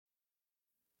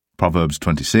Proverbs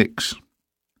 26.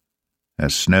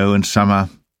 As snow in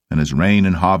summer, and as rain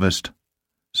in harvest,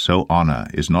 so honor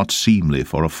is not seemly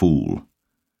for a fool.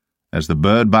 As the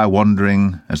bird by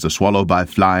wandering, as the swallow by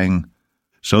flying,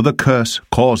 so the curse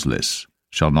causeless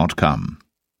shall not come.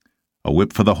 A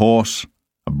whip for the horse,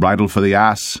 a bridle for the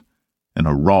ass, and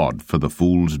a rod for the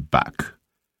fool's back.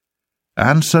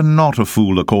 Answer not a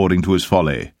fool according to his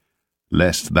folly,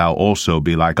 lest thou also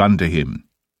be like unto him.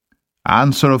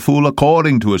 Answer a fool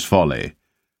according to his folly,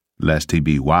 lest he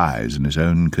be wise in his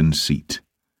own conceit.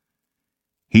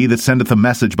 He that sendeth a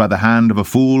message by the hand of a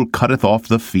fool cutteth off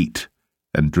the feet,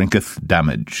 and drinketh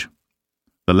damage.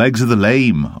 The legs of the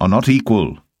lame are not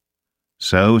equal.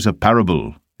 So is a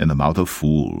parable in the mouth of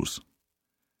fools.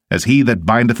 As he that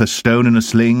bindeth a stone in a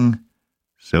sling,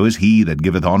 so is he that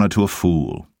giveth honour to a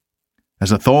fool.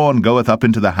 As a thorn goeth up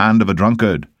into the hand of a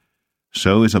drunkard,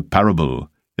 so is a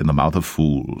parable in the mouth of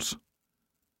fools.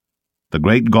 The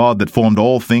great God that formed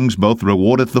all things both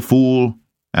rewardeth the fool,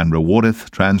 and rewardeth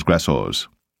transgressors.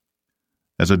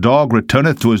 As a dog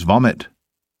returneth to his vomit,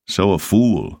 so a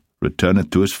fool returneth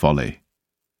to his folly.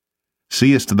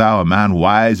 Seest thou a man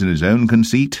wise in his own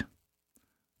conceit?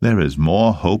 There is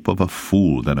more hope of a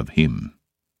fool than of him.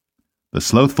 The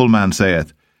slothful man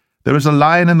saith, There is a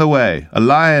lion in the way, a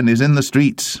lion is in the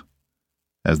streets.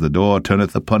 As the door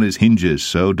turneth upon his hinges,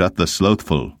 so doth the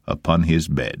slothful upon his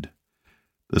bed.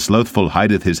 The slothful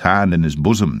hideth his hand in his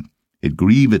bosom, it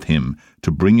grieveth him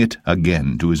to bring it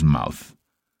again to his mouth.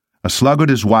 A sluggard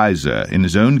is wiser in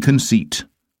his own conceit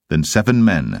than 7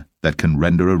 men that can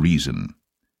render a reason.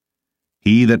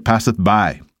 He that passeth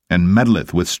by, and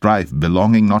meddleth with strife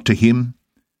belonging not to him,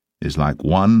 is like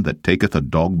one that taketh a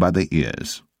dog by the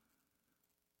ears.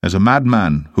 As a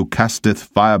madman who casteth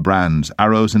firebrands,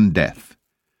 arrows, and death,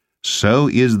 so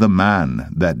is the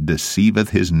man that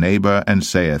deceiveth his neighbour, and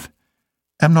saith,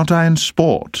 Am not I in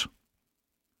sport?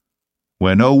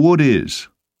 Where no wood is,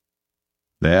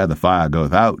 there the fire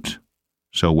goeth out,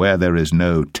 so where there is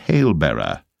no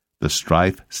talebearer, the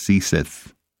strife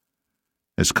ceaseth.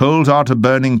 As coals are to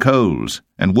burning coals,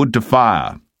 and wood to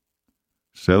fire,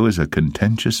 so is a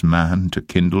contentious man to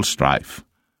kindle strife.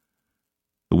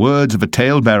 The words of a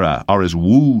talebearer are as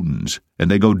wounds, and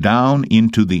they go down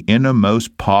into the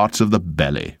innermost parts of the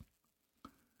belly.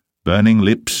 Burning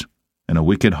lips and a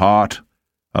wicked heart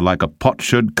are like a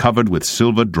potsherd covered with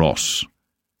silver dross.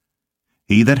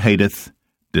 He that hateth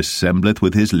dissembleth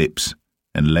with his lips,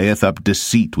 and layeth up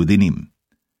deceit within him.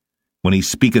 When he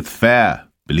speaketh fair,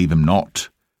 believe him not,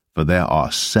 for there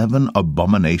are 7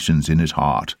 abominations in his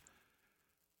heart.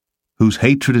 Whose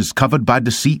hatred is covered by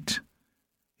deceit,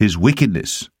 his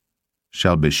wickedness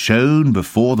shall be shown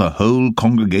before the whole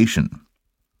congregation.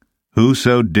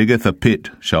 Whoso diggeth a pit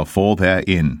shall fall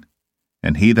therein,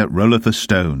 and he that rolleth a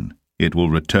stone, it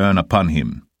will return upon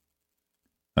him.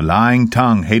 A lying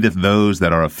tongue hateth those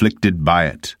that are afflicted by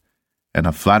it, and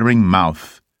a flattering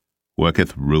mouth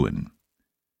worketh ruin.